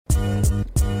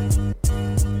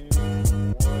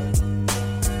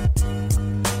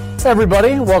Hey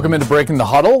everybody, welcome into Breaking the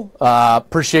Huddle.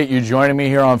 Appreciate you joining me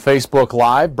here on Facebook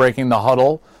Live, Breaking the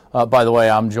Huddle. By the way,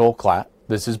 I'm Joel Klatt.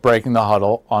 This is Breaking the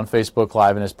Huddle on Facebook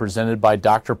Live and is presented by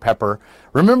Dr. Pepper.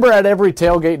 Remember, at every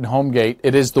tailgate and home gate,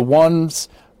 it is the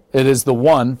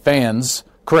one fans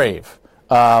crave.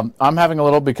 I'm having a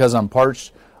little because I'm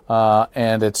parched.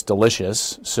 And it's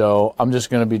delicious, so I'm just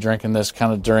going to be drinking this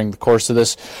kind of during the course of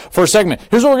this first segment.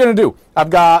 Here's what we're going to do. I've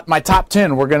got my top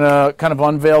 10. We're going to kind of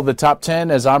unveil the top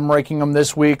 10 as I'm ranking them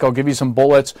this week. I'll give you some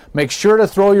bullets. Make sure to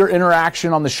throw your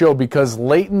interaction on the show because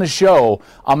late in the show,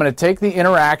 I'm going to take the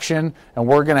interaction and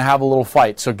we're going to have a little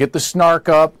fight. So get the snark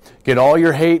up. Get all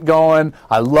your hate going.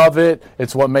 I love it.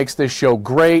 It's what makes this show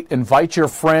great. Invite your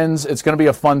friends. It's going to be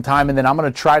a fun time. And then I'm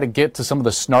going to try to get to some of the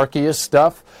snarkiest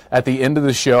stuff at the end of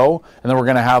the show. And then we're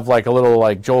going to have like a little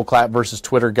like Joel Klatt versus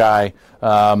Twitter guy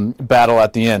battle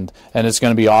at the end. And it's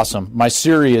going to be awesome. My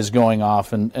Siri is going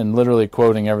off and literally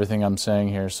quoting everything I'm saying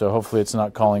here. So hopefully it's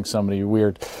not calling somebody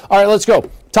weird. All right, let's go.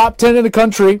 Top 10 in the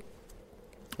country.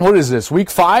 What is this? Week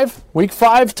 5? Week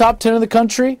 5, top 10 in the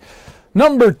country.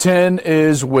 Number 10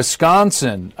 is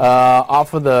Wisconsin.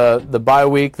 Off of the bye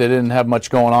week, they didn't have much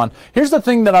going on. Here's the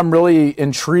thing that I'm really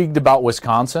intrigued about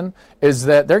Wisconsin is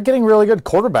that they're getting really good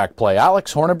quarterback play.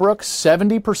 Alex Hornibrook,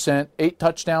 70%, 8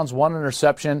 touchdowns, 1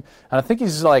 interception. And I think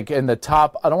he's like in the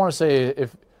top, I don't want to say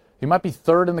if he might be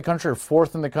 3rd in the country or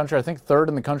 4th in the country. I think 3rd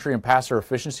in the country in passer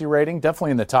efficiency rating,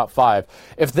 definitely in the top 5.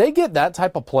 If they get that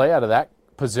type of play out of that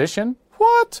position,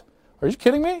 what? Are you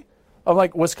kidding me? I'm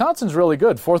like, Wisconsin's really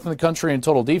good. 4th in the country in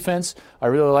total defense. I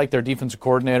really like their defensive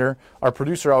coordinator. Our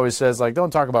producer always says, like,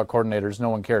 don't talk about coordinators. No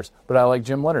one cares. But I like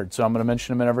Jim Leonard, so I'm going to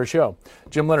mention him in every show.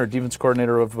 Jim Leonard, defensive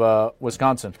coordinator of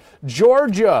Wisconsin.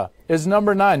 Georgia is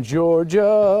number 9.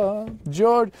 Georgia.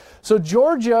 So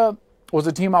Georgia was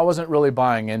a team I wasn't really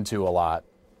buying into a lot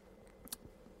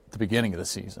at the beginning of the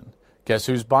season. Guess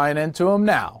who's buying into them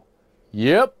now?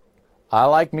 Yep. I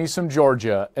like me some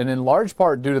Georgia, and in large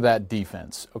part due to that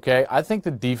defense, okay? I think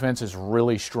the defense is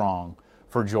really strong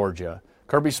for Georgia.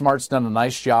 Kirby Smart's done a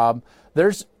nice job.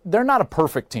 They're not a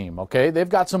perfect team, okay? They've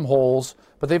got some holes,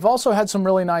 but they've also had some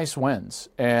really nice wins,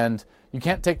 and you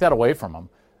can't take that away from them.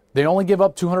 They only give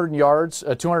up 280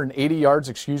 yards,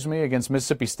 against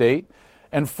Mississippi State.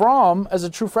 And Fromm, as a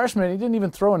true freshman, he didn't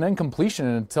even throw an incompletion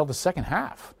until the second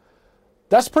half.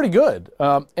 That's pretty good.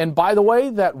 And by the way,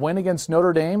 that win against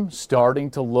Notre Dame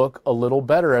starting to look a little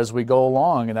better as we go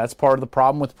along. And that's part of the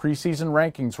problem with preseason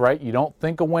rankings, right? You don't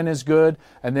think a win is good,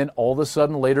 and then all of a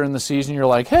sudden later in the season you're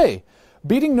like, hey,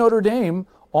 beating Notre Dame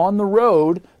on the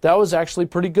road, that was actually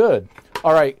pretty good.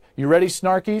 All right, you ready,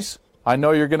 Snarkies? I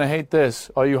know you're going to hate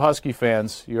this. All you Husky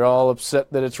fans, you're all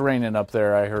upset that it's raining up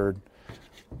there, I heard.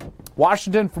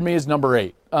 Washington, for me, is number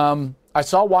 8. I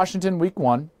saw Washington week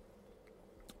 1.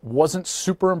 Wasn't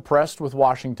super impressed with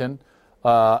Washington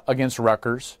against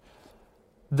Rutgers.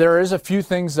 There is a few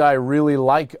things that I really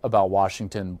like about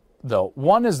Washington, though.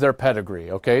 One is their pedigree,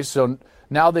 okay? So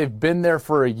now they've been there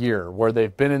for a year where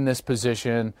they've been in this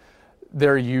position.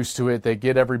 They're used to it. They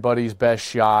get everybody's best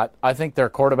shot. I think their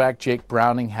quarterback, Jake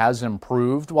Browning, has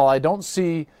improved. While I don't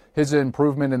see his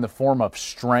improvement in the form of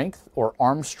strength or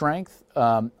arm strength,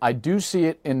 I do see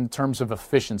it in terms of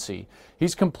efficiency.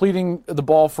 He's completing the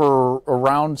ball for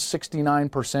around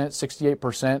 69%,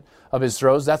 68% of his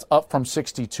throws. That's up from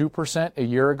 62% a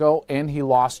year ago, and he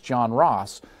lost John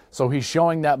Ross. So he's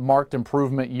showing that marked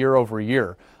improvement year over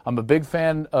year. I'm a big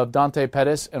fan of Dante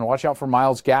Pettis, and watch out for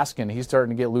Myles Gaskin. He's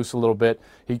starting to get loose a little bit.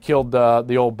 He killed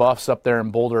the old Buffs up there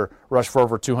in Boulder, rushed for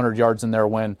over 200 yards in their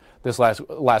win this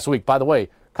last week. By the way,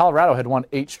 Colorado had won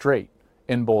 8 straight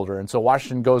in Boulder, and so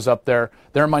Washington goes up there.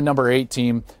 They're my number 8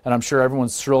 team, and I'm sure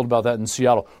everyone's thrilled about that in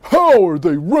Seattle. How are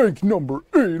they ranked number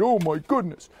 8? Oh, my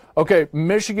goodness. Okay,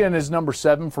 Michigan is number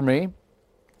 7 for me.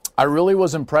 I really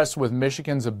was impressed with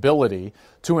Michigan's ability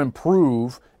to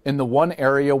improve in the one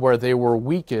area where they were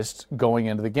weakest going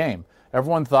into the game.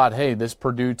 Everyone thought, hey, this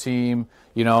Purdue team,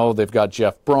 you know, they've got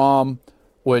Jeff Brom,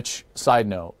 which, side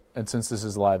note, and since this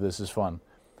is live, this is fun.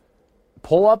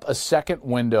 Pull up a second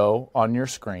window on your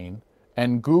screen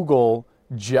and Google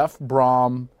Jeff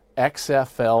Brom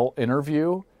XFL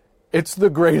interview. It's the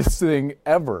greatest thing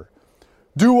ever.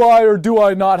 Do I or do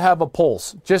I not have a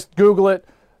pulse? Just Google it.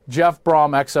 Jeff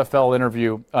Brom XFL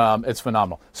interview. It's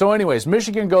phenomenal. So anyways,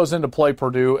 Michigan goes in to play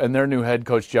Purdue and their new head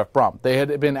coach, Jeff Brom. They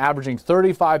had been averaging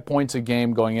 35 points a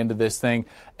game going into this thing,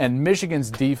 and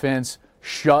Michigan's defense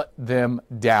shut them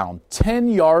down. 10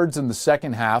 yards in the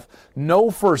second half, no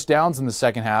first downs in the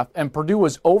second half, and Purdue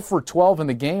was 0 for 12 in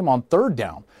the game on third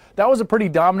down. That was a pretty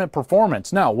dominant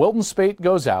performance. Now, Wilton Speight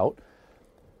goes out.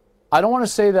 I don't want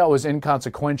to say that was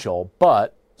inconsequential,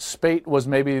 but Spate was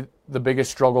maybe the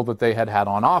biggest struggle that they had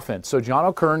on offense. So John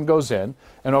O'Kern goes in,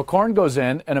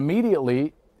 and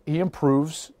immediately he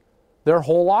improves their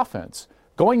whole offense.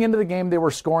 Going into the game, they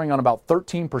were scoring on about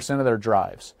 13% of their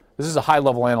drives. This is a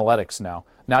high-level analytics now.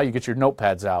 Now you get your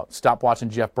notepads out. Stop watching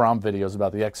Jeff Brom videos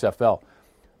about the XFL.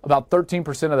 About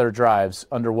 13% of their drives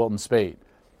under Wilton Spate.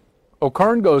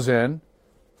 O'Kern goes in,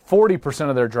 40%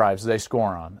 of their drives they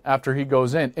score on after he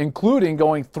goes in, including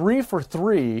going 3 for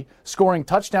 3, scoring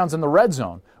touchdowns in the red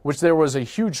zone, which there was a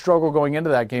huge struggle going into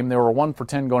that game. They were 1 for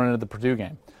 10 going into the Purdue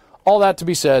game. All that to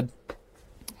be said,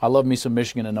 I love me some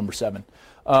Michigan at number 7.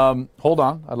 Hold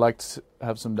on. I'd like to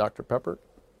have some Dr. Pepper.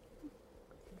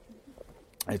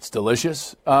 It's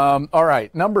delicious. All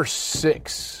right, number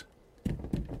 6.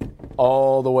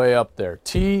 All the way up there.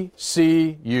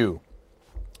 TCU.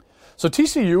 So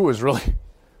TCU was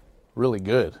really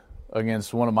good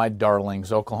against one of my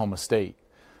darlings, Oklahoma State.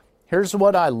 Here's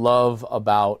what I love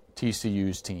about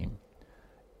TCU's team.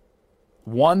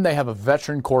 One, they have a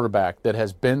veteran quarterback that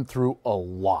has been through a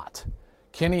lot.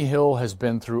 Kenny Hill has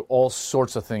been through all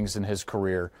sorts of things in his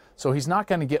career, so he's not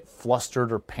going to get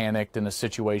flustered or panicked in a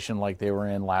situation like they were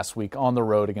in last week on the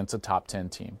road against a top 10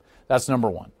 team. That's number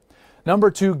 1.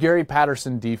 Number 2, Gary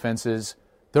Patterson defenses,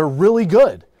 they're really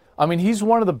good. I mean, he's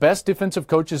one of the best defensive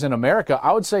coaches in America.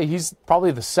 I would say he's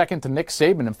probably the second to Nick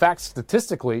Saban. In fact,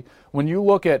 statistically, when you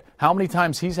look at how many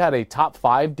times he's had a top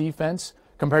 5 defense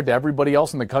compared to everybody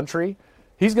else in the country,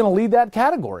 he's going to lead that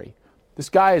category. This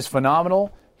guy is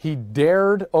phenomenal. He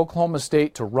dared Oklahoma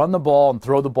State to run the ball and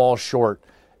throw the ball short,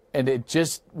 and it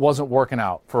just wasn't working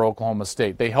out for Oklahoma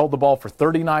State. They held the ball for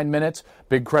 39 minutes.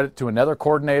 Big credit to another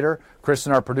coordinator.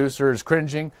 Kristen, our producer, is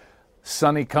cringing.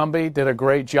 Sonny Cumbie did a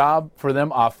great job for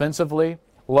them offensively.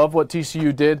 Love what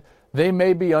TCU did. They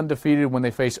may be undefeated when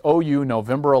they face OU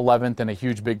November 11th in a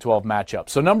huge Big 12 matchup.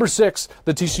 So number 6,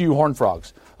 the TCU Horned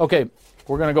Frogs. Okay,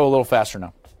 we're going to go a little faster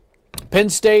now. Penn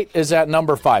State is at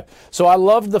number 5. So I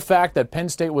love the fact that Penn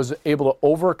State was able to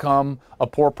overcome a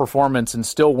poor performance and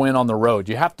still win on the road.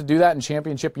 You have to do that in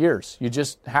championship years. You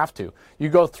just have to. You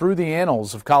go through the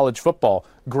annals of college football.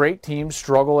 Great teams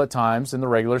struggle at times in the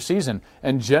regular season,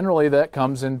 and generally that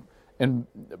comes in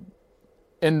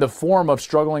the form of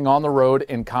struggling on the road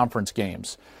in conference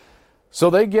games. So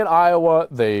they get Iowa,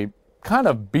 they kind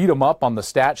of beat them up on the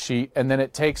stat sheet, and then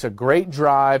it takes a great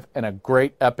drive and a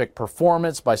great epic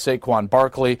performance by Saquon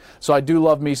Barkley. So I do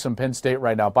love me some Penn State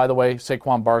right now. By the way,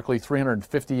 Saquon Barkley,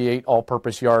 358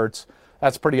 all-purpose yards.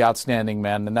 That's pretty outstanding,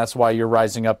 man, and that's why you're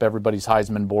rising up everybody's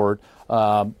Heisman board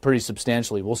pretty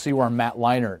substantially. We'll see where Matt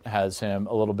Leinart has him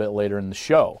a little bit later in the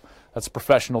show. That's a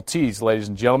professional tease, ladies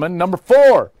and gentlemen. Number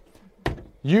 4,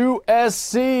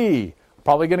 USC.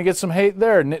 Probably going to get some hate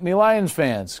there, Nittany Lions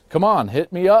fans. Come on,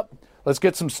 hit me up. Let's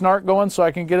get some snark going so I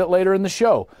can get it later in the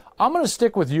show. I'm going to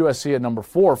stick with USC at number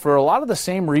 4 for a lot of the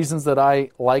same reasons that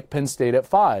I like Penn State at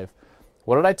 5.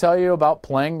 What did I tell you about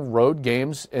playing road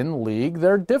games in the league?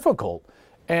 They're difficult.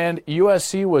 And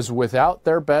USC was without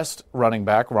their best running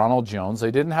back, Ronald Jones.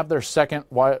 They didn't have their second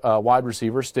wide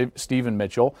receiver, Stephen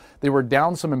Mitchell. They were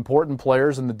down some important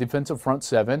players in the defensive front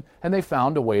 7, and they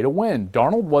found a way to win.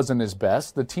 Darnold wasn't his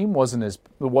best. The team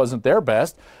wasn't their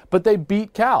best, but they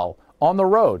beat Cal on the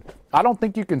road. I don't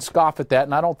think you can scoff at that,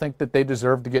 and I don't think that they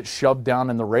deserve to get shoved down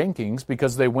in the rankings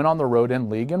because they went on the road in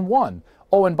league and won.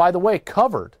 Oh, and by the way,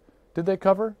 covered. Did they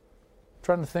cover? I'm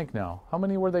trying to think now. How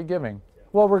many were they giving?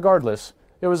 Well, regardless,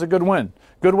 it was a good win.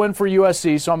 Good win for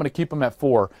USC, so I'm going to keep them at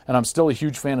 4, and I'm still a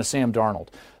huge fan of Sam Darnold.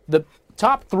 The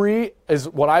top 3 is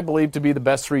what I believe to be the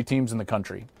best 3 teams in the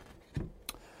country.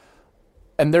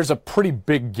 And there's a pretty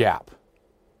big gap.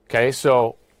 Okay,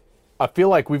 so I feel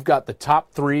like we've got the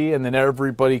top 3 and then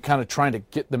everybody kind of trying to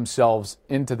get themselves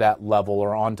into that level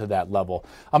or onto that level.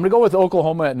 I'm going to go with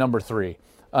Oklahoma at number 3.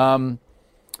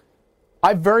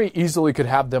 I very easily could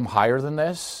have them higher than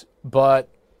this, but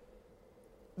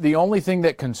the only thing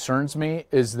that concerns me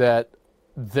is that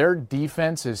their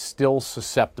defense is still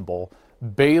susceptible.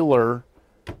 Baylor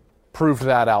proved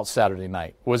that out Saturday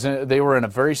night. They were in a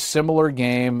very similar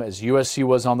game as USC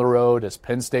was on the road, as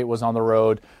Penn State was on the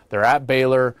road. They're at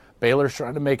Baylor. Baylor's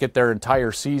trying to make it their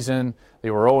entire season. They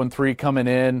were 0-3 coming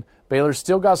in. Baylor's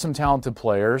still got some talented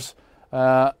players,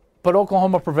 but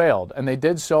Oklahoma prevailed, and they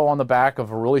did so on the back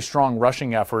of a really strong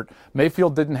rushing effort.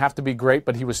 Mayfield didn't have to be great,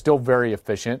 but he was still very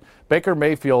efficient. Baker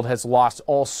Mayfield has lost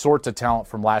all sorts of talent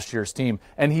from last year's team,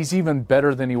 and he's even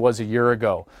better than he was a year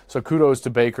ago. So kudos to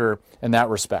Baker in that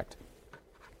respect.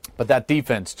 But that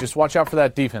defense, just watch out for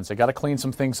that defense. They got to clean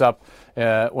some things up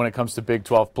when it comes to Big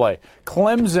 12 play.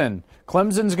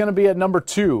 Clemson's going to be at number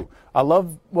 2. I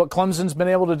love what Clemson's been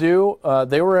able to do.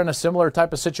 They were in a similar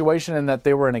type of situation in that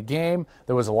they were in a game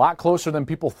that was a lot closer than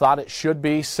people thought it should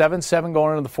be. 7-7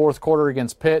 going into the fourth quarter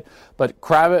against Pitt. But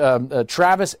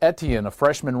Travis Etienne, a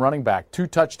freshman running back, 2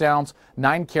 touchdowns,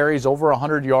 9 carries, over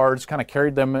 100 yards, kind of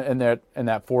carried them in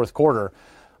that fourth quarter.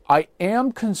 I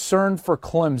am concerned for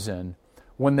Clemson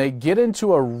when they get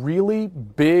into a really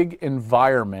big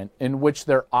environment in which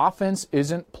their offense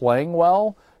isn't playing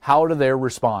well. How do they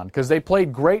respond? Because they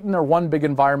played great in their one big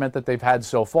environment that they've had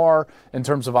so far in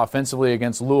terms of offensively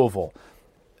against Louisville.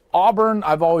 Auburn,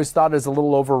 I've always thought, is a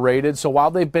little overrated. So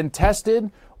while they've been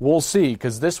tested, we'll see.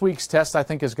 Because this week's test, I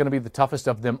think, is going to be the toughest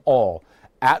of them all.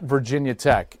 At Virginia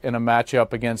Tech in a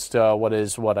matchup against 12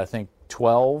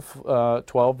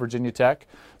 Virginia Tech.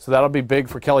 So that'll be big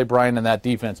for Kelly Bryant and that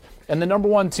defense. And the number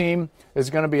 1 team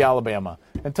is going to be Alabama.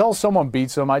 Until someone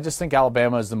beats them, I just think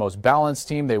Alabama is the most balanced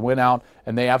team. They went out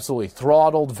and they absolutely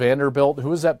throttled Vanderbilt.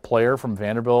 Who is that player from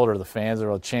Vanderbilt, or the fans that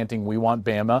are chanting, "We want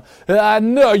Bama"?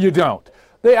 No, you don't.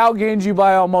 They outgained you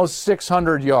by almost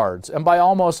 600 yards. And by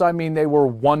almost, I mean they were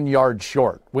 1 yard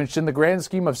short, which in the grand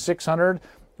scheme of 600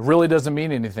 really doesn't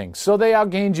mean anything. So they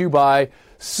outgained you by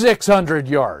 600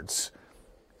 yards.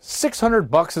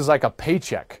 $600 is like a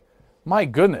paycheck. My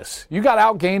goodness. You got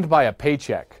outgained by a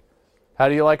paycheck. How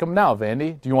do you like them now,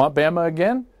 Vandy? Do you want Bama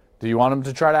again? Do you want them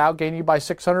to try to outgain you by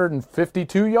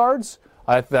 652 yards?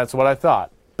 That's what I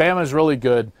thought. Bama's really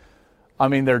good. I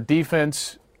mean, their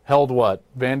defense held what?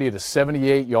 Vandy to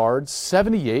 78 yards.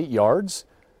 78 yards?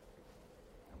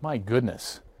 My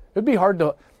goodness. It'd be hard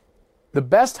to... The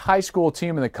best high school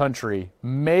team in the country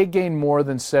may gain more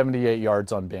than 78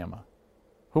 yards on Bama.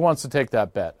 Who wants to take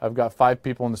that bet? I've got 5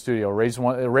 people in the studio. Raise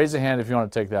a hand if you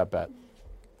want to take that bet.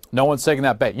 No one's taking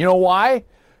that bet. You know why?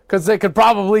 Because they could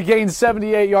probably gain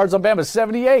 78 yards on Bama.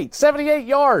 78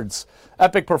 yards.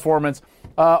 Epic performance.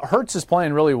 Hurts is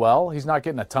playing really well. He's not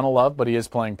getting a ton of love, but he is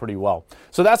playing pretty well.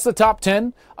 So that's the top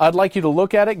 10. I'd like you to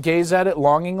look at it, gaze at it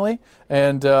longingly,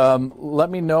 and let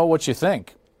me know what you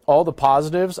think. All the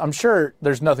positives. I'm sure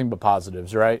there's nothing but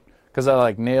positives, right? Because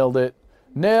I nailed it.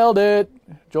 Nailed it.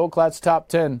 Joel Klatt's top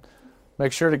 10.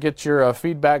 Make sure to get your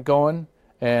feedback going.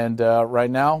 And right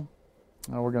now,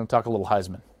 we're going to talk a little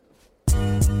Heisman.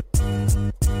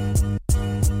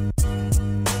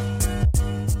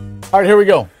 All right, here we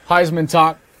go. Heisman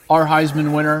talk. Our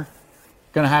Heisman winner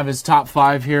going to have his top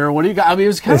 5 here. What do you got? I mean, it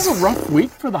was kind of a rough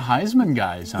week for the Heisman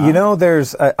guys, huh? You know,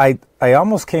 I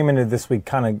almost came into this week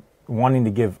kind of wanting to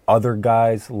give other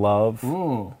guys love.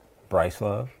 Ooh. Bryce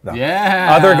Love. No.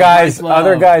 Yeah. Other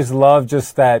guys love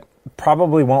just that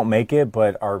probably won't make it,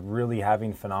 but are really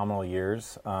having phenomenal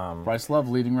years. Bryce Love,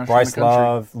 leading rusher Bryce in the country.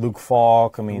 Love, Luke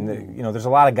Falk. I mean, there's a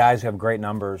lot of guys who have great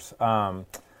numbers.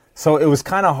 So it was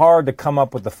kind of hard to come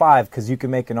up with the 5 because you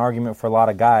can make an argument for a lot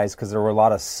of guys because there were a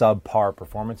lot of subpar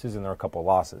performances and there were a couple of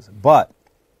losses. But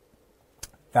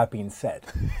that being said,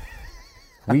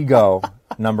 we go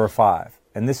number 5.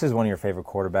 And this is one of your favorite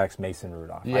quarterbacks, Mason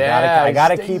Rudolph. Yeah, I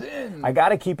gotta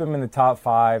keep him in the top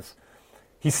 5.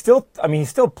 He still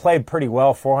played pretty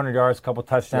well, 400 yards, a couple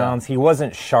touchdowns. Yeah. He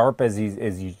wasn't sharp as he's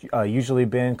usually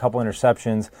been, a couple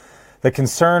interceptions. The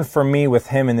concern for me with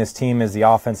him and this team is the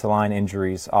offensive line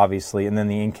injuries, obviously, and then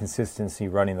the inconsistency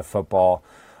running the football.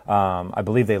 I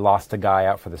believe they lost a guy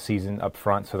out for the season up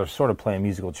front, so they're sort of playing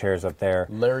musical chairs up there.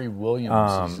 Larry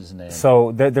Williams is his name.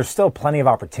 So there's still plenty of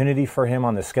opportunity for him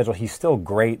on the schedule. He's still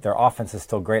great. Their offense is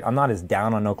still great. I'm not as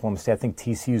down on Oklahoma State. I think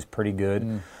TCU's pretty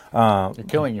good. You're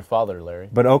killing your father, Larry.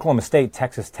 But Oklahoma State,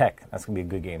 Texas Tech, that's going to be a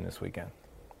good game this weekend.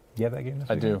 Do you have that game this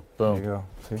weekend? I do. Boom. There you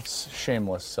go. See?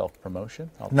 Shameless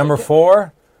self-promotion. Number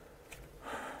 4.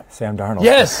 Sam Darnold.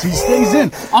 Yes, he stays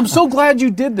in. I'm so glad you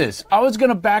did this. I was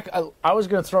gonna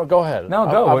throw. Go ahead. No,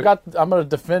 go. I'm gonna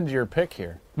defend your pick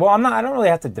here. Well, I'm not. I don't really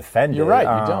have to defend it. You're right.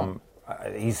 You don't.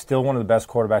 He's still one of the best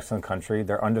quarterbacks in the country.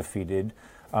 They're undefeated.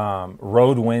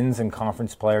 Road wins and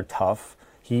conference play are tough.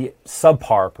 He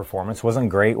subpar performance, wasn't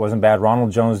great, wasn't bad.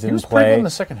 Ronald Jones didn't play. He was pretty good in the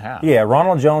second half. Yeah,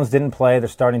 Ronald Jones didn't play. Their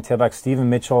starting tailback Stephen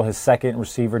Mitchell, his second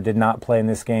receiver, did not play in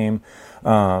this game.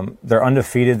 They're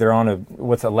undefeated. They're on a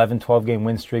 11-12 game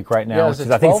win streak right now, which is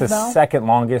I think it's the second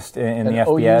longest in the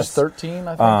FBS. OU's 13,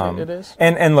 I think it is.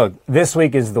 And look, this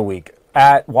week is the week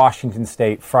at Washington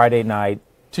State, Friday night.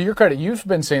 To your credit, you've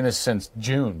been saying this since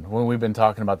June when we've been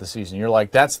talking about the season. You're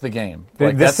like, that's the game.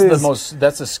 Like, that's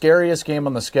the scariest game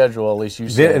on the schedule, at least you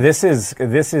say. This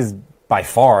is by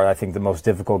far, I think, the most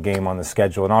difficult game on the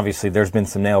schedule. And obviously, there's been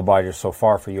some nail biters so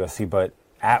far for USC, but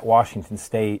at Washington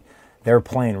State, They're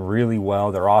playing really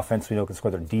well. Their offense, we know, can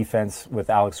score. Their defense with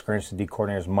Alex Grinch, the D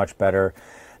coordinator, is much better.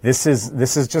 This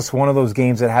is just one of those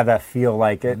games that have that feel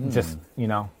like it just,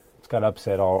 it's got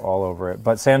upset all over it.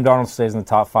 But Sam Darnold stays in the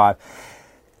top 5.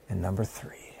 And number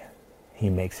 3, he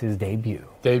makes his debut.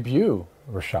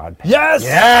 Rashad Penny.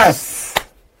 Yes!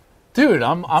 Dude,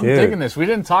 I'm digging this. We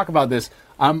didn't talk about this.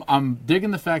 I'm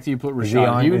digging the fact that you put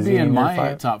Rashad. He would be in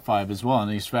my top 5 as well,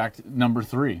 and he's fact number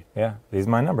 3. Yeah, he's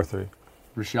my number 3.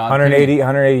 Rashad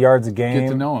 180 yards a game. Get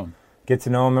to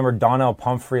know him. Remember Donnell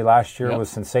Pumphrey last year was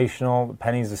sensational.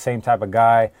 Penny's the same type of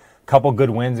guy. Couple good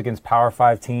wins against Power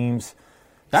 5 teams.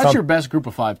 That's your best Group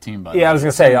of 5 team, by the way. Yeah, I was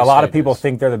going to say, a lot of people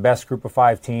think they're the best Group of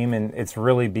 5 team, and it's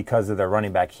really because of their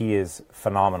running back. He is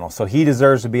phenomenal. So he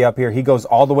deserves to be up here. He goes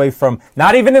all the way from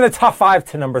not even in the top 5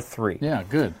 to number 3. Yeah,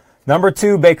 good. Number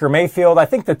 2, Baker Mayfield. I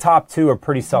think the top 2 are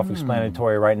pretty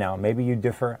self-explanatory right now. Maybe you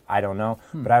differ. I don't know.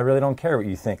 But I really don't care what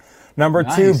you think. Number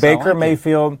 2, Baker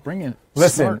Mayfield. Bring it.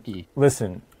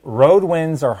 Listen. Road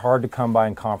wins are hard to come by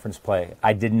in conference play.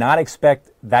 I did not expect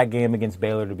that game against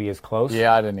Baylor to be as close.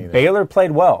 Yeah, I didn't either. Baylor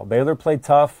played well. Baylor played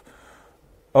tough.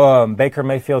 Baker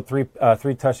Mayfield, three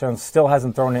touchdowns, still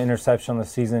hasn't thrown an interception on the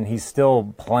season. He's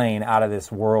still playing out of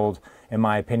this world, in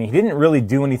my opinion. He didn't really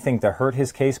do anything to hurt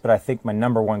his case, but I think my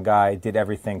number 1 guy did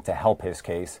everything to help his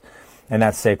case, and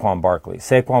that's Saquon Barkley.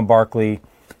 Saquon Barkley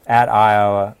at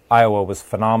Iowa was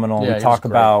phenomenal. Yeah, we talk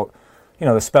about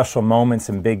the special moments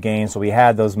in big games. So we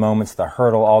had those moments, the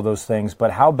hurdle, all those things. But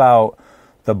how about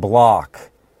the block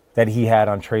that he had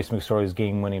on Trace McSorley's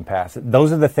game-winning pass?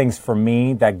 Those are the things for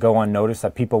me that go unnoticed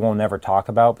that people won't never talk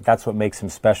about, but that's what makes him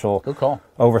special. Good call.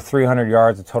 Over 300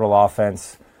 yards of total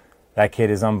offense. That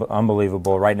kid is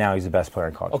unbelievable. Right now, he's the best player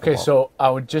in college football. Okay, so I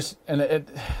would just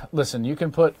listen. You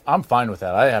can put. I'm fine with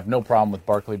that. I have no problem with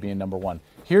Barkley being number 1.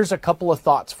 Here's a couple of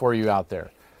thoughts for you out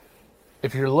there.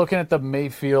 If you're looking at the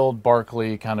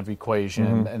Mayfield-Barkley kind of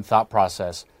equation and thought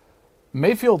process,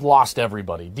 Mayfield lost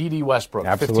everybody. D.D. Westbrook,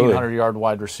 1,500-yard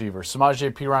wide receiver.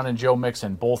 Samaje Perine and Joe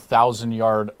Mixon, both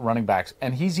 1,000-yard running backs.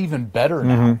 And he's even better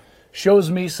now. Shows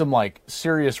me some,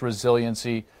 serious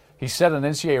resiliency. He set an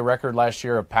NCAA record last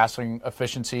year of passing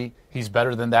efficiency. He's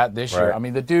better than that this year. I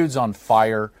mean, the dude's on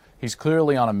fire. He's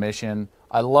clearly on a mission.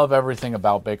 I love everything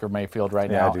about Baker Mayfield right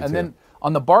now. And then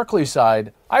on the Barkley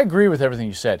side, I agree with everything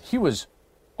you said. He was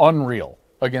unreal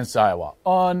against Iowa.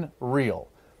 Unreal.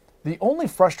 The only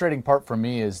frustrating part for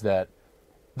me is that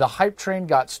the hype train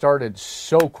got started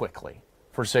so quickly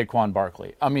for Saquon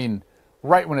Barkley. I mean,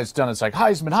 right when it's done, it's like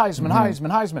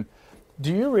Heisman.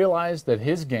 Do you realize that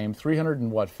his game,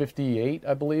 358,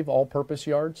 I believe, all-purpose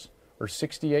yards, or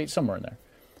 68, somewhere in there,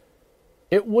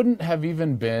 it wouldn't have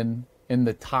even been in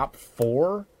the top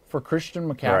 4 for Christian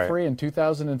McCaffrey in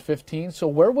 2015. So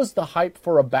where was the hype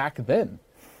for a back then?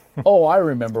 Oh, I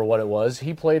remember what it was.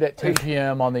 He played at 10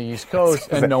 p.m. on the East Coast,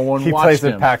 and no one watched him. He plays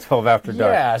at Pac-12 after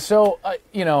dark. Yeah, so,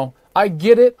 I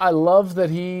get it. I love that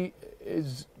he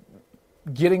is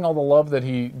getting all the love that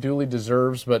he duly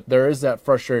deserves, but there is that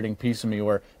frustrating piece of me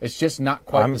where it's just not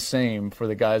quite the same for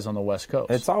the guys on the West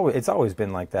Coast. It's always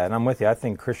been like that, and I'm with you. I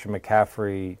think Christian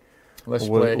McCaffrey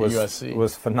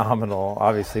was phenomenal,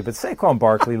 obviously. But Saquon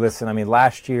Barkley, listen, I mean,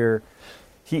 last year,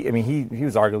 he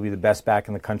was arguably the best back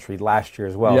in the country last year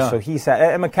as well. Yeah. So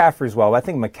and McCaffrey as well. I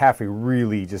think McCaffrey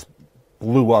really just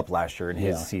blew up last year in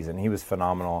his season. He was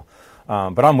phenomenal.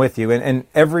 But I'm with you. And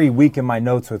every week in my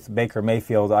notes with Baker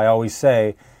Mayfield, I always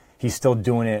say he's still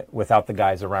doing it without the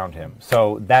guys around him.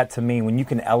 So that, to me, when you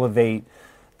can elevate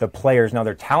the players, now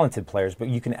they're talented players, but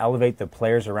you can elevate the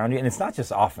players around you. And it's not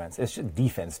just offense, it's just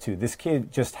defense too. This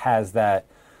kid just has that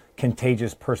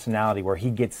contagious personality where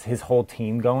he gets his whole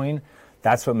team going.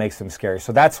 That's what makes them scary.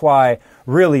 So that's why,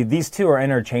 really, these two are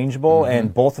interchangeable,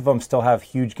 and both of them still have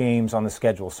huge games on the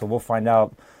schedule. So we'll find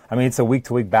out. I mean, it's a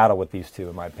week-to-week battle with these two,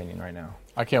 in my opinion, right now.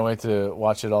 I can't wait to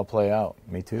watch it all play out.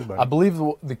 Me too, buddy. I believe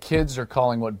the kids are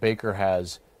calling what Baker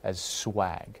has as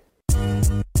swag.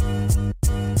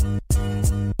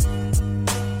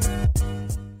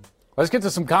 Let's get to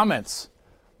some comments.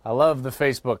 I love the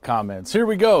Facebook comments. Here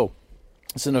we go.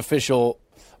 It's an official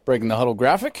Breaking the Huddle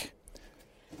graphic.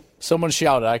 Someone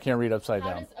shouted. I can't read upside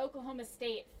down. How does Oklahoma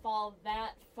State fall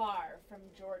that far from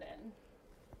Jordan?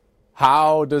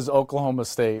 How does Oklahoma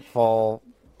State fall?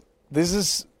 This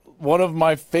is one of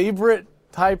my favorite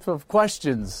type of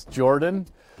questions, Jordan.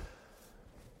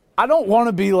 I don't want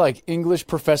to be like English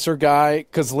professor guy,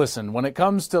 because listen, when it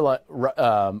comes to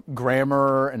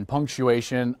grammar and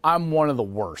punctuation, I'm one of the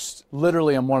worst.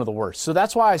 Literally, I'm one of the worst. So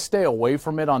that's why I stay away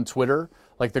from it on Twitter,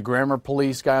 like the grammar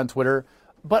police guy on Twitter.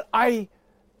 But I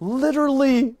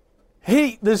literally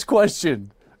hate this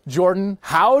question. Jordan,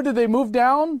 how did they move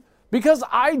down? Because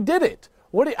I did it.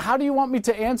 How do you want me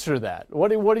to answer that? What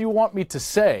do you want me to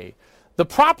say? The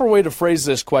proper way to phrase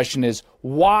this question is,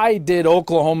 why did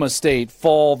Oklahoma State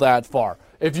fall that far?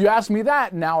 If you ask me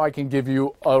that, now I can give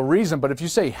you a reason. But if you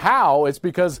say how, it's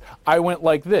because I went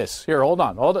like this. Here, hold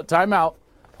on. Time out.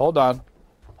 Hold on.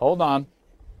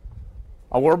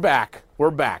 Oh, we're back.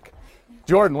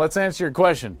 Jordan, let's answer your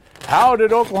question. How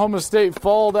did Oklahoma State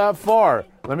fall that far?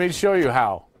 Let me show you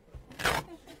how.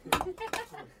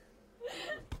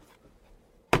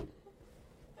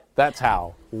 That's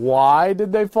how. Why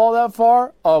did they fall that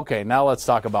far? Okay, now let's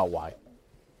talk about why.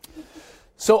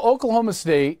 So Oklahoma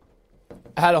State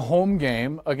had a home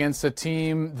game against a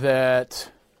team that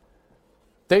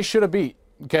they should have beat.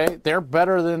 Okay, they're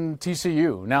better than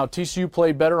TCU. Now, TCU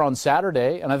played better on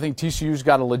Saturday, and I think TCU's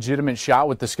got a legitimate shot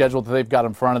with the schedule that they've got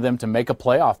in front of them to make a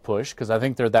playoff push because I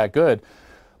think they're that good.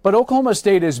 But Oklahoma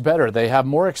State is better. They have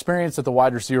more experience at the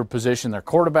wide receiver position. Their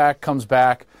quarterback comes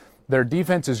back. Their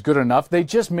defense is good enough. They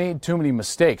just made too many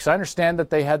mistakes. I understand that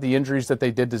they had the injuries that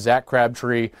they did to Zach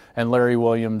Crabtree and Larry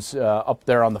Williams up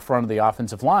there on the front of the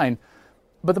offensive line.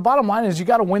 But the bottom line is you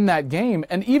got to win that game.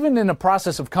 And even in the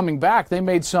process of coming back, they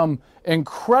made some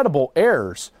incredible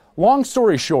errors. Long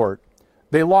story short,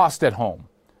 they lost at home.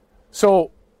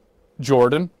 So,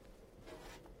 Jordan,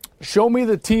 show me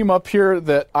the team up here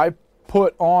that I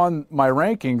put on my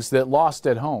rankings that lost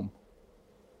at home.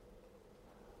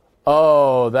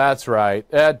 Oh, that's right.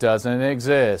 That doesn't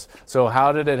exist. So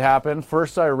how did it happen?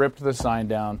 First, I ripped the sign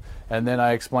down, and then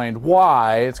I explained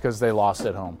why. It's because they lost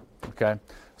at home. Okay?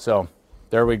 So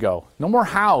there we go. No more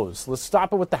hows. Let's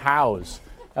stop it with the hows.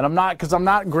 And I'm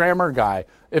not grammar guy.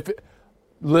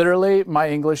 Literally, my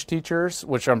English teachers,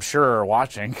 which I'm sure are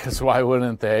watching, because why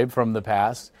wouldn't they, from the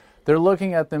past, they're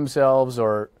looking at themselves,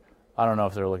 or I don't know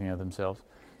if they're looking at themselves.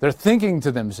 They're thinking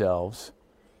to themselves,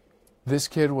 this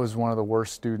kid was one of the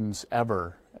worst students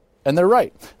ever. And they're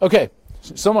right. Okay,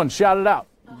 someone shout it out.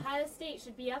 Ohio State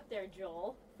should be up there,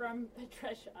 Joel, from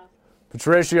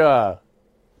Patricia.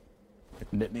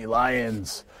 Nittany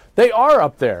Lions. They are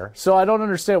up there. So I don't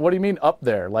understand. What do you mean up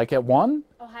there? Like at 1?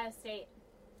 Ohio State.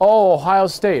 Oh, Ohio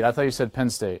State. I thought you said Penn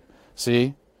State.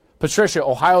 See? Patricia,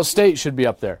 Ohio State should be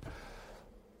up there.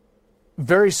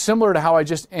 Very similar to how I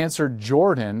just answered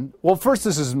Jordan. Well, first,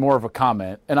 this is more of a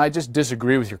comment, and I just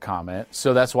disagree with your comment,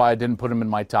 so that's why I didn't put them in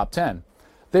my top 10.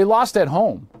 They lost at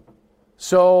home.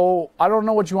 So I don't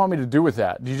know what you want me to do with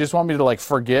that. Do you just want me to,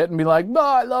 forget and be like, no,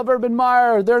 I love Urban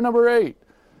Meyer, they're number 8?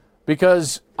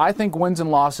 Because I think wins and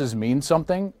losses mean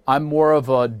something. I'm more of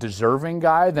a deserving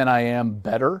guy than I am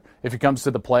better if it comes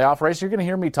to the playoff race. You're going to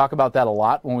hear me talk about that a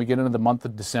lot when we get into the month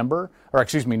of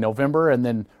November, and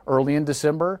then early in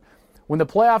December. When the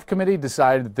playoff committee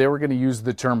decided that they were going to use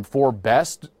the term 4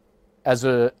 best as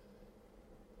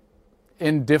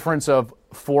in difference of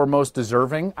 4 most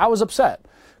deserving, I was upset.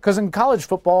 Because in college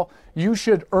football, you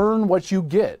should earn what you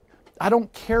get. I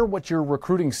don't care what your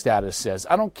recruiting status says.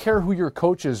 I don't care who your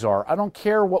coaches are. I don't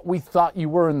care what we thought you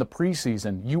were in the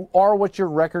preseason. You are what your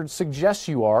record suggests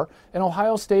you are, and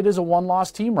Ohio State is a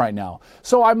 1-loss team right now.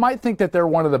 So I might think that they're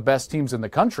one of the best teams in the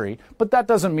country, but that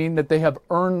doesn't mean that they have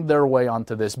earned their way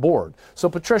onto this board. So,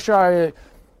 Patricia, I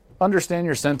understand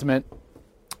your sentiment,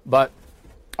 but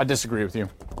I disagree with you.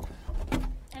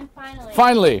 And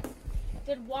Finally.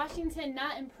 Did Washington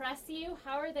not impress you?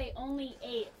 How are they only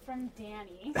 8 from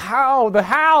Danny? How? The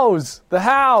hows.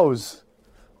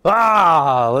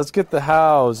 Let's get the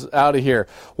hows out of here.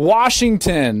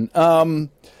 Washington.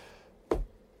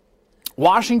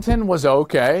 Washington was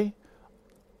okay.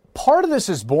 Part of this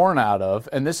is born out of,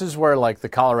 and this is where the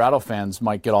Colorado fans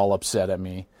might get all upset at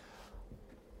me.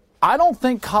 I don't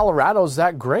think Colorado's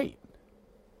that great.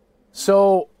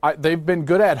 So they've been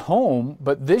good at home,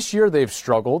 but this year they've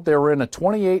struggled. They were in a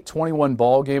 28-21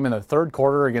 ball game in the third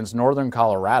quarter against Northern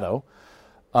Colorado.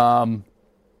 Their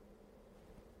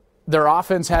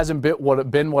offense hasn't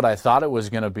been what I thought it was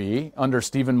going to be under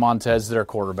Steven Montez, their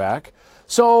quarterback.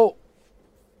 So,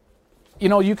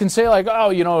 you can say it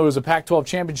was a Pac-12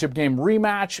 championship game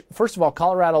rematch. First of all,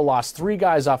 Colorado lost 3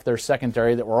 guys off their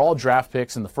secondary that were all draft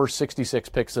picks in the first 66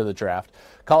 picks of the draft.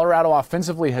 Colorado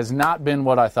offensively has not been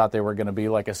what I thought they were going to be,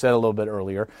 like I said a little bit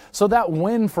earlier. So that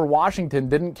win for Washington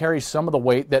didn't carry some of the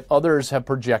weight that others have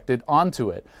projected onto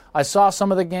it. I saw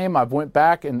some of the game. I went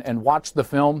back and watched the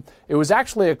film. It was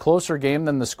actually a closer game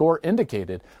than the score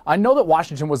indicated. I know that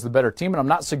Washington was the better team, and I'm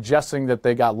not suggesting that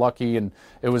they got lucky and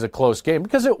it was a close game,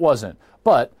 because it wasn't.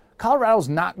 But Colorado's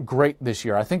not great this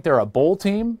year. I think they're a bowl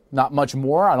team, not much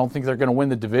more. I don't think they're going to win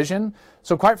the division.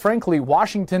 So quite frankly,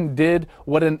 Washington did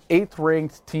what an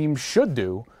 8th-ranked team should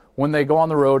do when they go on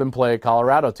the road and play a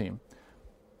Colorado team.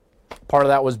 Part of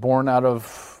that was born out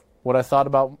of what I thought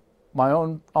about my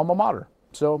own alma mater.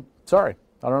 So, sorry.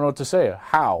 I don't know what to say.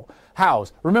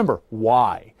 Hows. Remember,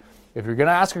 why? If you're going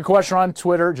to ask a question on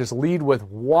Twitter, just lead with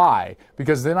why,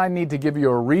 because then I need to give you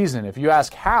a reason. If you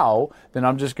ask how, then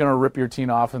I'm just going to rip your team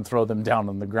off and throw them down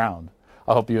on the ground.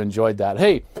 I hope you enjoyed that.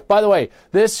 Hey, by the way,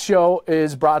 this show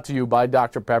is brought to you by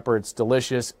Dr. Pepper. It's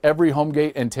delicious. Every home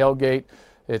gate and tailgate,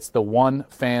 it's the one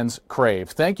fans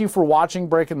crave. Thank you for watching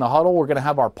Breaking the Huddle. We're going to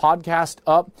have our podcast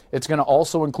up. It's going to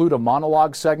also include a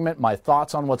monologue segment, my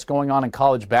thoughts on what's going on in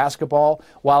college basketball.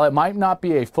 While it might not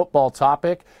be a football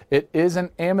topic, it is an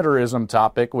amateurism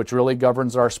topic, which really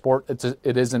governs our sport.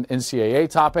 It is an NCAA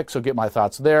topic, so get my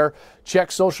thoughts there.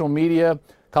 Check social media.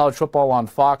 College Football on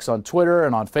Fox on Twitter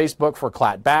and on Facebook for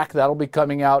Clat Back. That'll be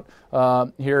coming out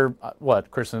here,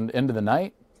 Kristen, end of the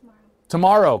night?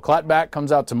 Tomorrow. Clat Back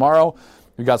comes out tomorrow.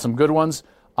 We got some good ones.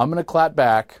 I'm going to clat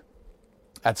back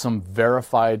at some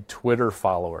verified Twitter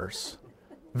followers.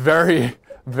 Very,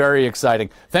 very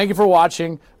exciting. Thank you for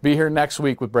watching. Be here next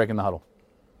week with Breaking the Huddle.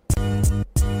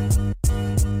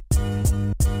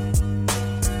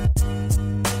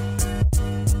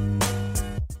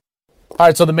 All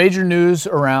right, so the major news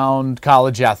around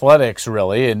college athletics,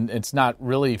 really, and it's not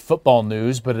really football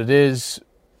news, but it is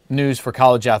news for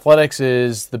college athletics,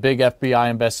 is the big FBI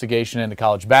investigation into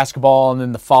college basketball and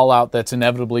then the fallout that's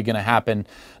inevitably going to happen,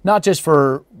 not just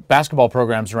for basketball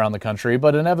programs around the country,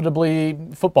 but inevitably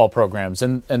football programs.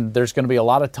 And there's going to be a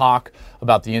lot of talk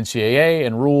about the NCAA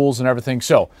and rules and everything.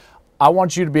 So I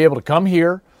want you to be able to come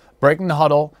here, Breaking the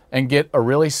Huddle, and get a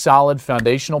really solid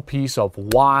foundational piece of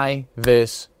why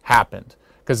this happened.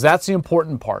 Because that's the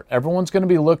important part. Everyone's going to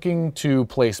be looking to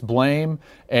place blame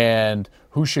and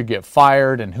who should get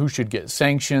fired and who should get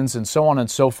sanctions and so on and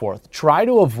so forth. Try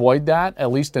to avoid that,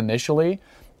 at least initially,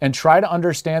 and try to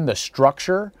understand the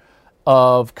structure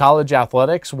of college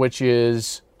athletics, which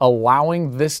is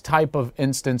allowing this type of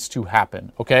instance to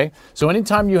happen, okay? So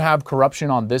anytime you have corruption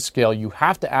on this scale, you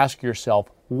have to ask yourself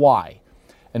why.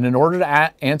 And in order to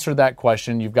answer that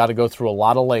question, you've got to go through a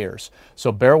lot of layers.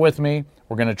 So bear with me.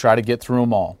 We're going to try to get through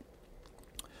them all.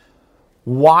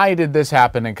 Why did this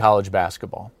happen in college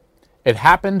basketball? It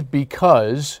happened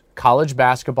because college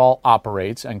basketball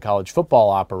operates and college football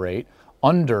operate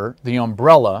under the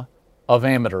umbrella of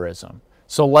amateurism.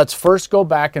 So let's first go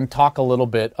back and talk a little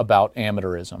bit about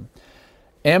amateurism.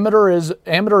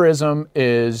 Amateurism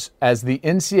is, as the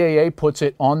NCAA puts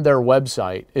it on their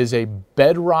website, is a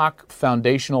bedrock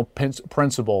foundational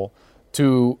principle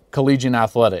to collegiate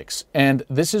athletics. And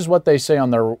this is what they say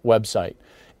on their website.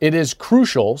 It is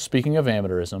crucial, speaking of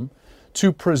amateurism,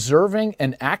 to preserving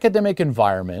an academic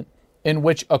environment in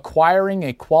which acquiring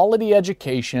a quality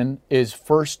education is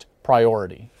first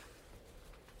priority.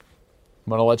 I'm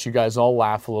going to let you guys all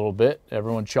laugh a little bit.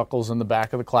 Everyone chuckles in the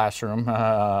back of the classroom.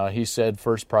 He said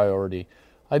first priority.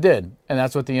 I did, and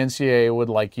that's what the NCAA would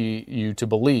like you to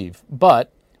believe.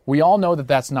 But we all know that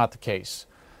that's not the case.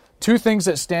 Two things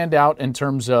that stand out in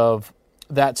terms of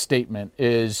that statement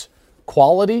is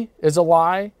quality is a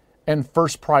lie and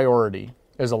first priority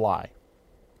is a lie.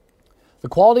 The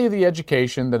quality of the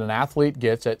education that an athlete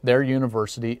gets at their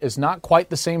university is not quite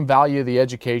the same value of the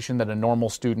education that a normal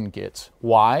student gets.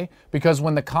 Why? Because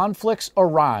when the conflicts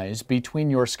arise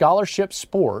between your scholarship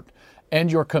sport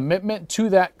and your commitment to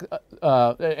that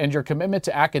and your commitment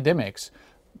to academics,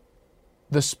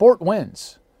 the sport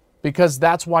wins because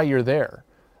that's why you're there.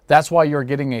 That's why you're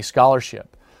getting a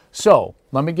scholarship. So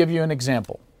let me give you an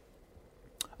example.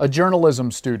 A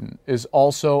journalism student is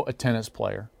also a tennis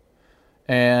player.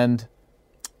 And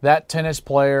that tennis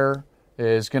player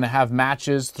is going to have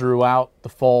matches throughout the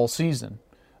fall season.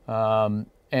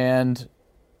 And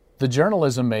the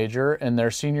journalism major in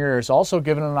their senior year is also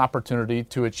given an opportunity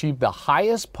to achieve the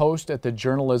highest post at the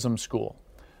journalism school,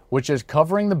 which is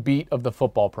covering the beat of the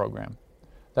football program.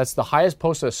 That's the highest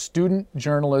post a student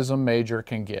journalism major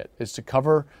can get, is to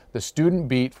cover the student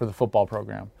beat for the football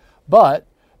program. But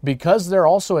because they're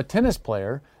also a tennis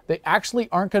player, they actually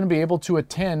aren't going to be able to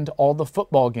attend all the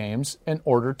football games in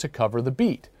order to cover the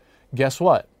beat. Guess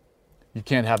what? You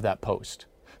can't have that post.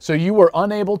 So you were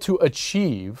unable to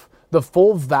achieve the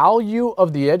full value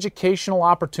of the educational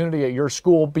opportunity at your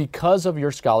school because of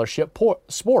your scholarship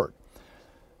sport.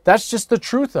 That's just the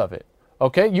truth of it.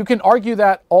 Okay, you can argue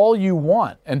that all you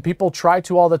want, and people try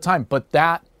to all the time, but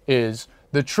that is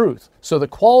the truth. So the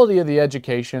quality of the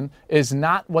education is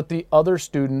not what the other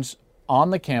students on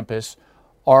the campus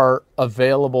are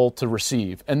available to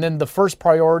receive. And then the first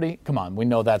priority, come on, we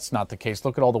know that's not the case.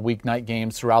 Look at all the weeknight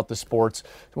games throughout the sports,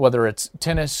 whether it's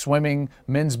tennis, swimming,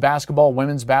 men's basketball,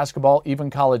 women's basketball, even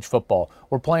college football.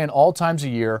 We're playing all times a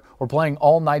year. We're playing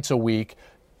all nights a week.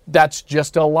 That's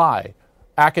just a lie.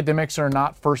 academics are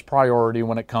not first priority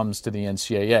when it comes to the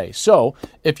NCAA. So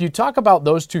if you talk about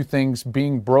those two things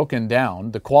being broken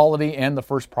down, the quality and the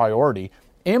first priority,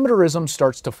 amateurism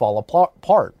starts to fall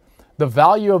apart. The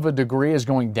value of a degree is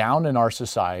going down in our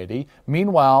society.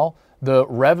 Meanwhile, the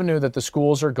revenue that the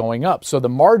schools are going up. So the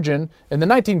margin in the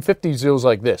 1950s, it was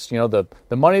like this. You know,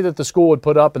 the money that the school would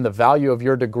put up and the value of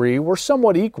your degree were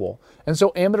somewhat equal. And so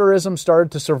amateurism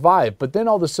started to survive. But then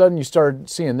all of a sudden you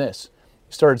started seeing this.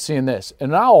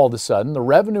 And now all of a sudden the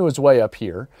revenue is way up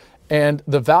here and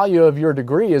the value of your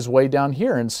degree is way down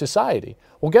here in society.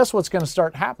 Well, guess what's going to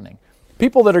start happening?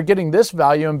 People that are getting this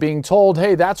value and being told,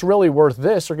 hey, that's really worth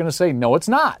this, are going to say, no, it's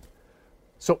not.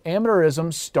 So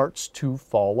amateurism starts to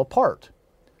fall apart.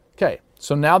 Okay,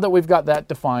 so now that we've got that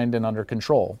defined and under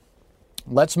control,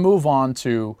 let's move on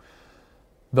to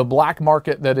the black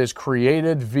market that is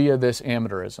created via this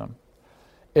amateurism.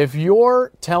 If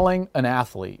you're telling an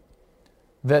athlete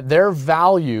that their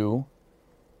value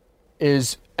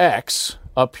is X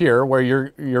up here where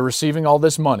you're receiving all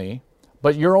this money,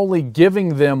 but you're only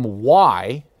giving them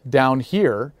Y down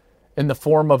here in the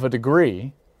form of a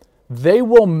degree, they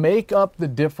will make up the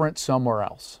difference somewhere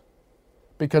else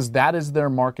because that is their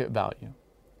market value.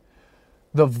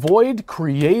 The void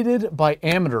created by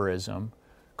amateurism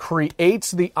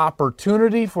creates the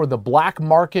opportunity for the black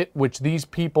market which these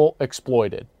people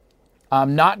exploited.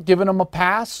 I'm not giving them a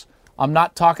pass. I'm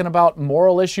not talking about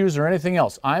moral issues or anything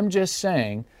else. I'm just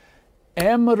saying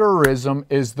amateurism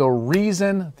is the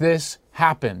reason this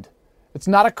happened. It's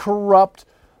not a corrupt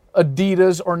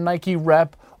Adidas or Nike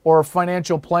rep or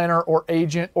financial planner or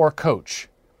agent or coach.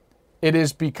 It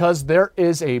is because there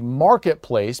is a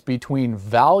marketplace between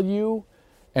value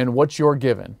and what you're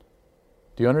given.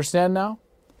 Do you understand now?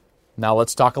 Now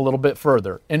let's talk a little bit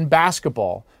further. In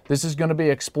basketball, this is going to be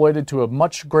exploited to a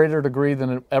much greater degree than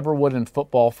it ever would in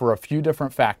football for a few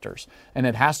different factors. And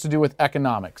it has to do with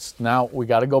economics. Now we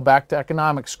got to go back to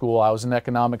economics school. I was an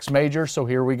economics major, so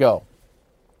here we go.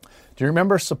 Do you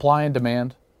remember supply and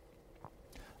demand?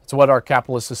 It's what our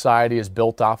capitalist society is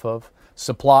built off of.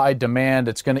 Supply, demand,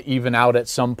 it's going to even out at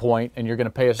some point, and you're going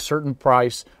to pay a certain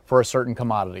price for a certain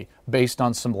commodity based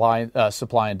on supply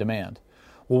and demand.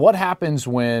 Well, what happens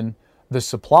when the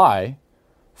supply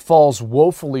falls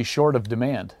woefully short of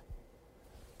demand?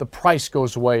 The price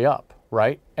goes way up,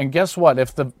 right? And guess what?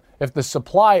 If the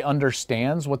supply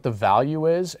understands what the value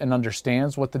is and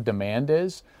understands what the demand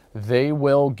is, they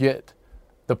will get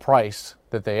the price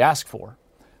that they ask for.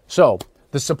 So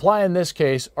the supply in this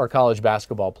case are college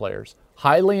basketball players,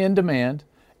 highly in demand.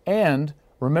 And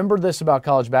remember this about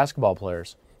college basketball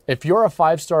players. If you're a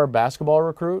 5-star basketball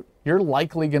recruit, you're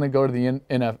likely going to go to the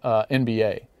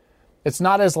NBA. It's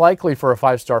not as likely for a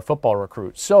 5-star football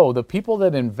recruit. So the people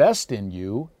that invest in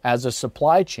you as a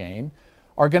supply chain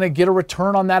are going to get a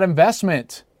return on that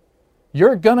investment.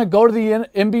 You're going to go to the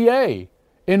NBA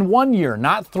in 1 year,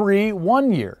 not 3,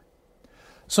 1 year.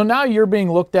 So now you're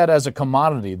being looked at as a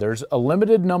commodity. There's a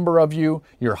limited number of you.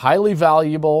 You're highly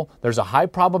valuable. There's a high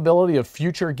probability of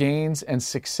future gains and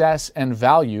success and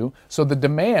value. So the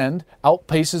demand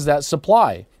outpaces that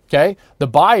supply. Okay? The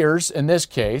buyers, in this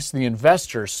case, the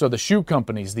investors, so the shoe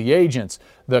companies, the agents,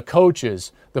 the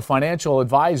coaches, the financial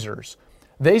advisors,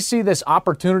 they see this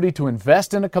opportunity to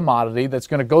invest in a commodity that's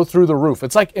going to go through the roof.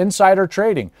 It's like insider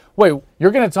trading. Wait,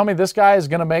 you're going to tell me this guy is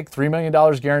going to make $3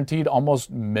 million guaranteed almost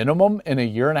minimum in a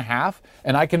year and a half,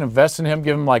 and I can invest in him,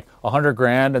 give him like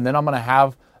 $100,000, and then I'm going to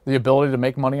have the ability to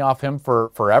make money off him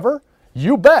for forever?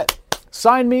 You bet.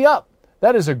 Sign me up.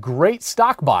 That is a great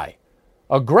stock buy.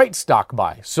 A great stock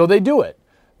buy. So they do it.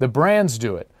 The brands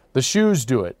do it. The shoes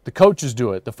do it. The coaches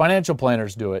do it. The financial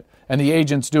planners do it. And the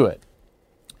agents do it.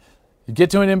 You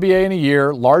get to an NBA in a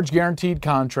year, large guaranteed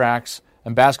contracts,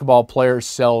 and basketball players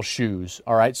sell shoes.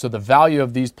 All right, so the value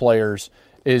of these players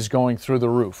is going through the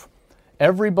roof.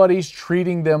 Everybody's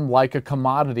treating them like a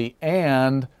commodity,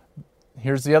 and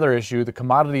here's the other issue. The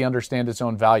commodity understands its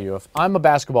own value. If I'm a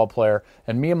basketball player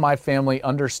and me and my family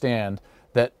understand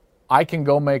that I can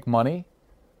go make money,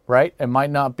 right? It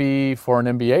might not be for an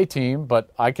NBA team,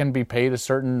 but I can be paid a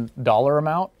certain dollar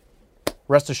amount.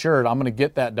 Rest assured, I'm going to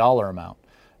get that dollar amount.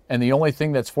 And the only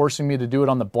thing that's forcing me to do it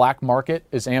on the black market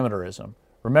is amateurism.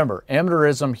 Remember,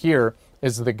 amateurism here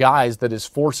is the guise that is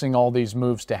forcing all these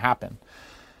moves to happen.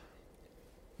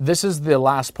 This is the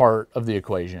last part of the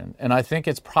equation, and I think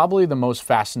it's probably the most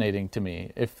fascinating to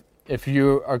me. If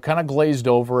you are kind of glazed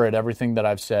over at everything that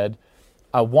I've said,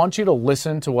 I want you to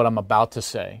listen to what I'm about to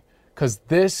say, because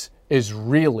this is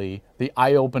really the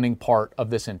eye-opening part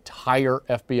of this entire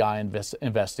FBI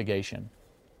investigation.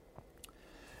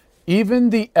 Even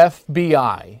the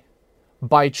FBI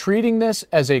by treating this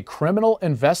as a criminal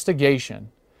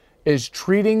investigation, is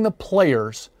treating the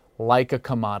players like a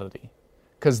commodity.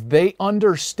 Because they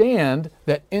understand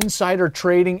that insider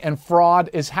trading and fraud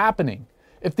is happening.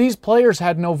 If these players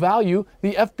had no value,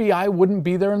 the FBI wouldn't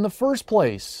be there in the first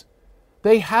place.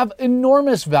 They have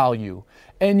enormous value.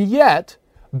 And yet,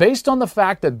 based on the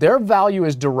fact that their value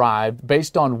is derived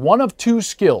based on one of two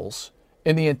skills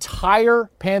in the entire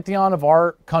pantheon of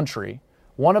our country,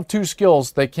 one of two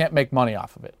skills, they can't make money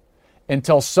off of it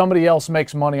until somebody else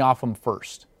makes money off them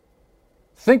first.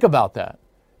 Think about that.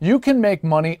 You can make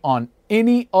money on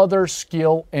any other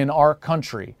skill in our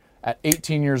country at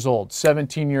 18 years old,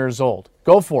 17 years old.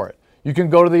 Go for it. You can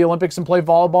go to the Olympics and play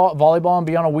volleyball and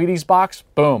be on a Wheaties box.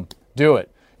 Boom, do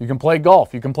it. You can play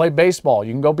golf. You can play baseball.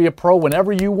 You can go be a pro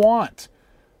whenever you want,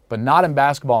 but not in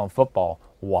basketball and football.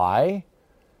 Why?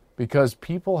 Because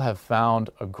people have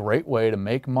found a great way to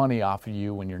make money off of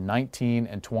you when you're 19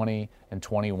 and 20 and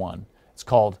 21. It's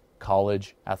called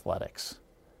college athletics,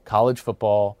 college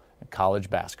football and college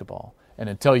basketball. And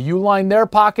until you line their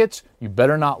pockets, you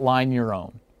better not line your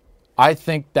own. I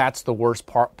think that's the worst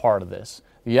part of this.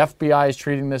 The FBI is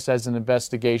treating this as an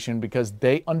investigation because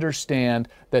they understand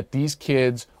that these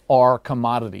kids are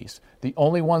commodities. The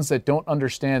only ones that don't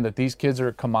understand that these kids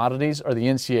are commodities are the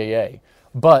NCAA.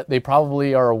 But they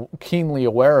probably are keenly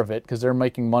aware of it because they're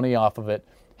making money off of it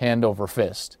hand over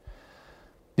fist.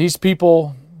 These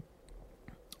people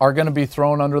are going to be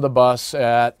thrown under the bus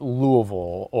at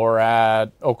Louisville or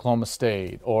at Oklahoma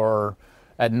State or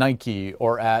at Nike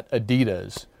or at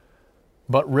Adidas.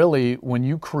 But really, when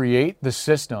you create the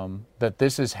system that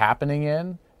this is happening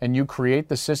in, and you create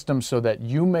the system so that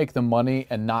you make the money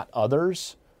and not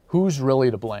others, who's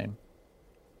really to blame?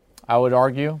 I would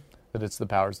argue that it's the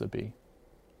powers that be.